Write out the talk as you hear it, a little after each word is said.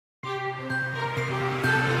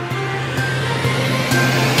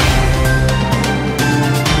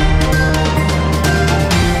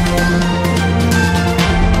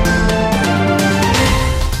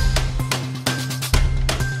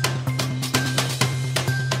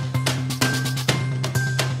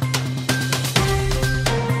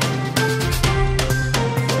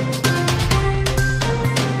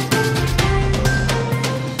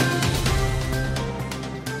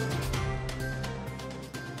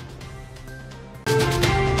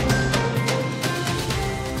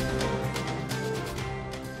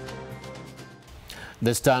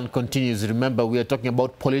The stand continues. Remember, we are talking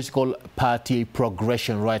about political party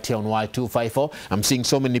progression right here on Y254. I'm seeing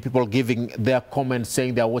so many people giving their comments,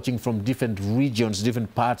 saying they are watching from different regions,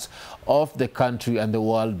 different parts of the country and the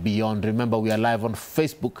world beyond. Remember, we are live on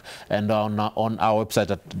Facebook and on our website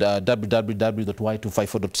at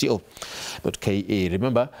www.y254.co.ke.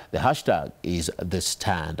 Remember, the hashtag is the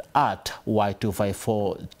stand, at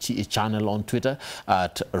Y254 channel on Twitter,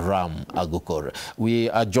 at Aguko. We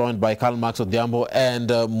are joined by KarlMax, Odhiambo, and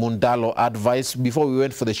Mundalo advice. Before we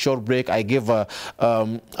went for the short break, I gave a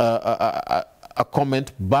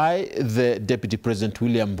comment by the Deputy President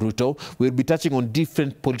William Ruto. We'll be touching on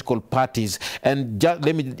different political parties, and just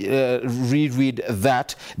let me reread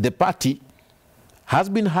that. The party has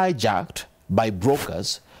been hijacked by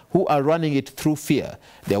brokers who are running it through fear.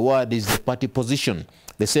 Their word is the party position,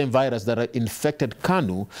 the same virus that infected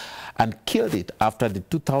KANU and killed it after the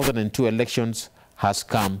 2002 elections has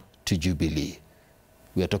come to Jubilee.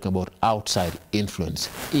 We are talking about outside influence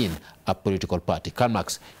in a political party.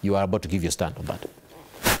 KarlMax, you are about to give your stand on that.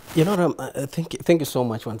 You know, thank you so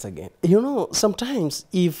much once again. You know, sometimes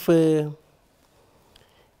if you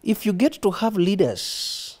get to have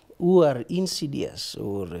leaders who are insidious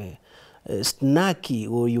or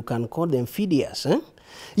snacky, or you can call them fidious,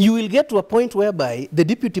 you will get to a point whereby the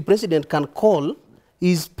deputy president can call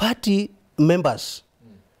his party members,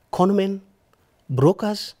 conmen,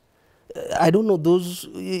 brokers. I don't know those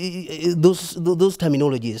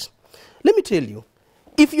terminologies. Let me tell you,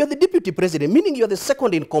 if you are the deputy president, meaning you are the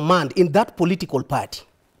second in command in that political party,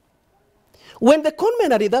 when the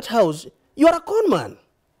conmen are in that house, you are a conman.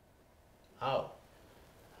 How?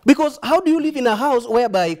 Because how do you live in a house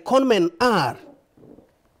whereby conmen are?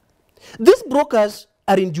 These brokers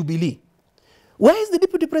are in Jubilee. Where is the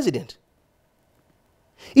deputy president?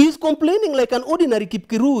 He is complaining like an ordinary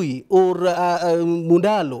Kipkirui or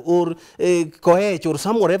Mundalo or Koech or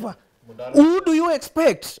some whatever. Who do you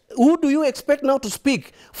expect? Who do you expect now to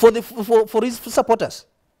speak for his supporters?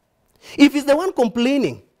 If he's the one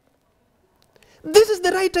complaining, this is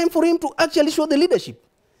the right time for him to actually show the leadership.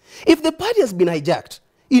 If the party has been hijacked,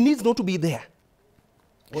 he needs not to be there.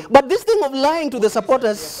 But this thing of lying to the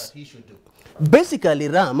supporters, basically,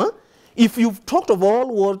 Ram, if you've talked of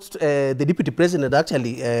all what the deputy president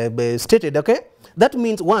actually stated, okay, that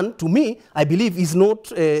means one, to me, I believe is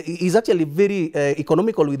not, is actually very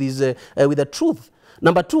economical with his with the truth.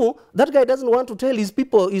 Number two, that guy doesn't want to tell his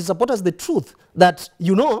people, his supporters, the truth that,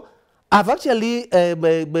 you know, I've actually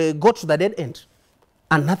got to the dead end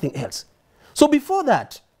and nothing else. So before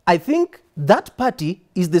that, I think that party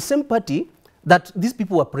is the same party that these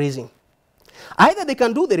people are praising. Either they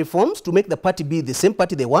can do the reforms to make the party be the same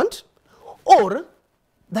party they want, or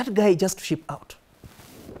that guy just ship out.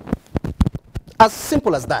 As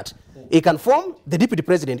simple as that. He can form the deputy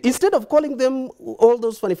president. Instead of calling them all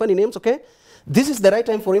those funny names, okay, this is the right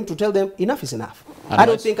time for him to tell them enough is enough. Advice. I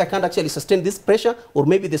don't think I can't actually sustain this pressure, or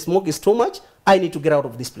maybe the smoke is too much. I need to get out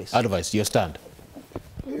of this place. Advice, your stand.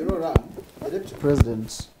 You know, Ram, the deputy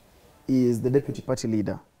president is the deputy party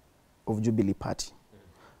leader of Jubilee Party.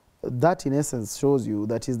 That in essence shows you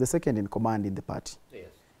that he's the second in command in the party. Yes.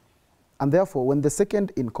 And therefore, when the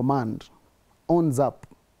second in command owns up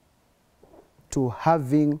to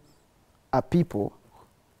having a people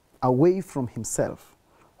away from himself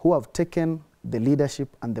who have taken the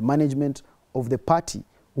leadership and the management of the party,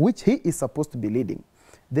 which he is supposed to be leading,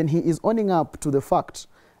 then he is owning up to the fact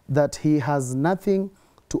that he has nothing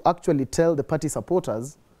to actually tell the party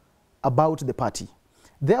supporters about the party.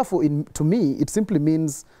 Therefore, to me, it simply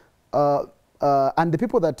means and the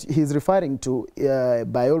people that he's referring to,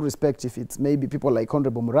 by all respect, if it's maybe people like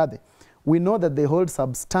Honorable Murade, we know that they hold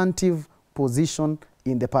substantive position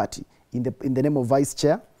in the party. In the name of Vice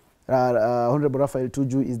Chair, Honorable Raphael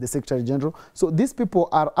Tuju is the Secretary General. So these people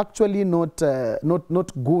are actually not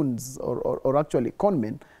goons or actually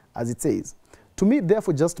conmen, as it says. To me,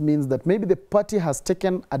 therefore, just means that maybe the party has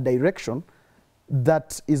taken a direction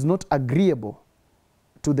that is not agreeable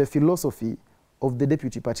to the philosophy of the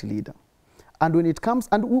deputy party leader. And when it comes,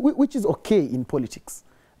 and which is okay in politics,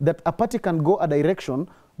 that a party can go a direction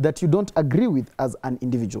that you don't agree with as an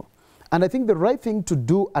individual. And I think the right thing to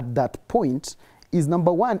do at that point is,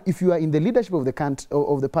 number one, if you are in the leadership of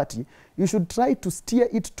the party, you should try to steer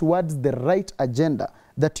it towards the right agenda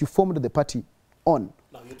that you formed the party on.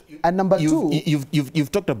 And number two,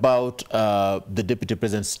 you've talked about the deputy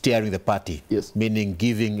president steering the party, yes, meaning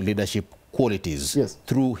giving leadership qualities, yes,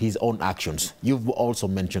 through his own actions. You've also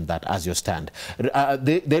mentioned that as your stand.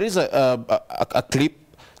 There is a clip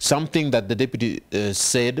something that the deputy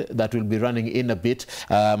said that will be running in a bit.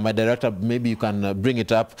 My director, maybe you can bring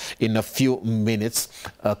it up in a few minutes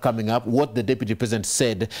coming up. What the deputy president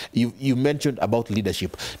said, you mentioned about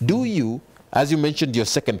leadership. Do you, as you mentioned your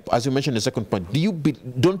second point,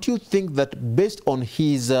 don't you think that based on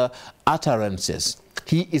his utterances,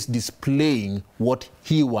 he is displaying what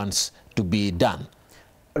he wants to be done?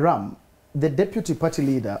 Ram, the deputy party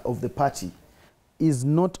leader of the party is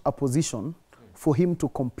not a position for him to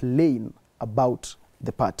complain about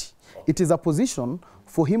the party. It is a position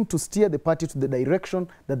for him to steer the party to the direction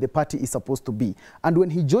that the party is supposed to be. And when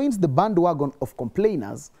he joins the bandwagon of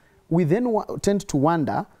complainers, we then tend to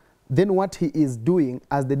wonder then what he is doing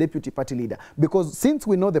as the deputy party leader. Because since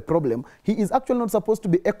we know the problem, he is actually not supposed to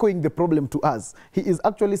be echoing the problem to us. He is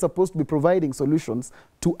actually supposed to be providing solutions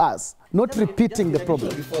to us, not repeating the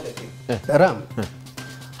problem. Ram,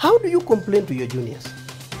 how do you complain to your juniors?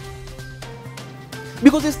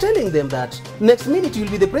 Because he's telling them that next minute you'll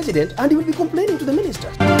be the president and he will be complaining to the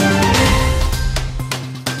ministers.